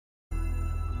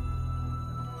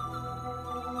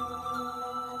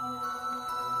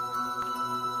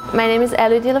My name is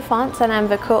Elodie Lafont and I'm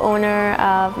the co-owner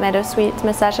of Meadowsweet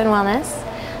Massage Wellness.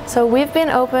 So we've been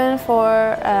open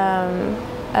for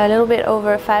a little bit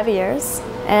over 5 years,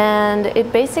 and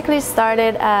it basically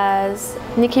started as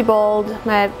Nikki Bold,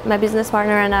 my business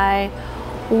partner, and I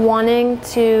wanting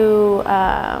to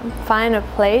find a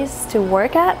place to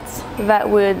work at that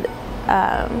would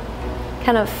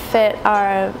kind of fit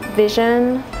our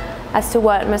vision as to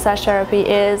what massage therapy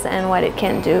is and what it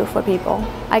can do for people.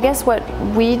 I guess what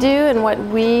we do and what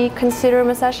we consider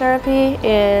massage therapy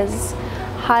is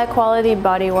high quality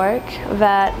body work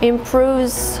that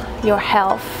improves your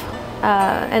health,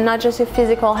 and not just your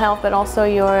physical health but also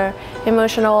your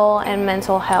emotional and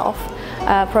mental health.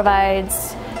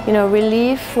 Provides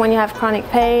relief when you have chronic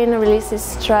pain, releases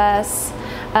stress.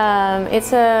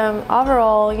 It's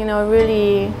overall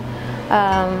really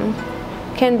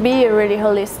can be a really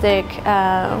holistic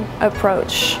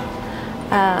approach,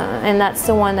 and that's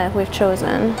the one that we've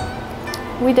chosen.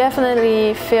 We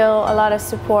definitely feel a lot of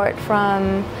support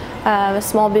from the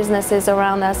small businesses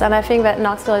around us, and I think that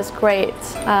Knoxville is great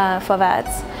for that.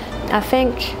 I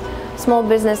think small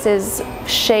businesses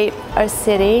shape our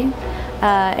city.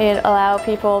 It allows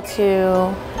people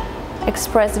to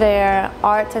express their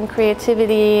art and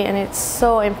creativity, and it's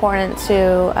so important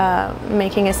to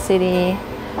making a city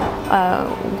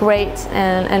great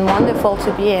and wonderful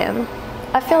to be in.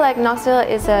 I feel like Knoxville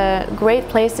is a great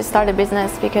place to start a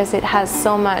business because it has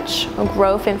so much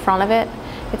growth in front of it.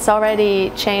 It's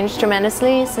already changed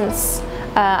tremendously since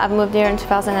I've moved here in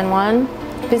 2001.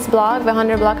 This block, the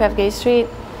 100 block of Gay Street,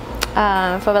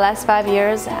 for the last 5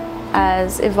 years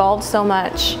has evolved so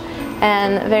much,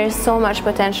 and there's so much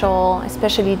potential,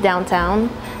 especially downtown.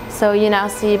 So you now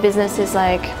see businesses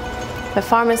like the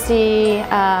pharmacy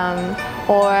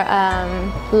or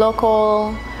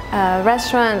local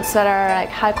restaurants that are like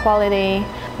high quality.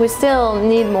 We still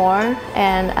need more,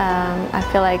 and I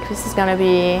feel like this is going to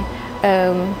be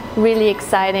a really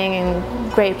exciting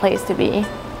and great place to be.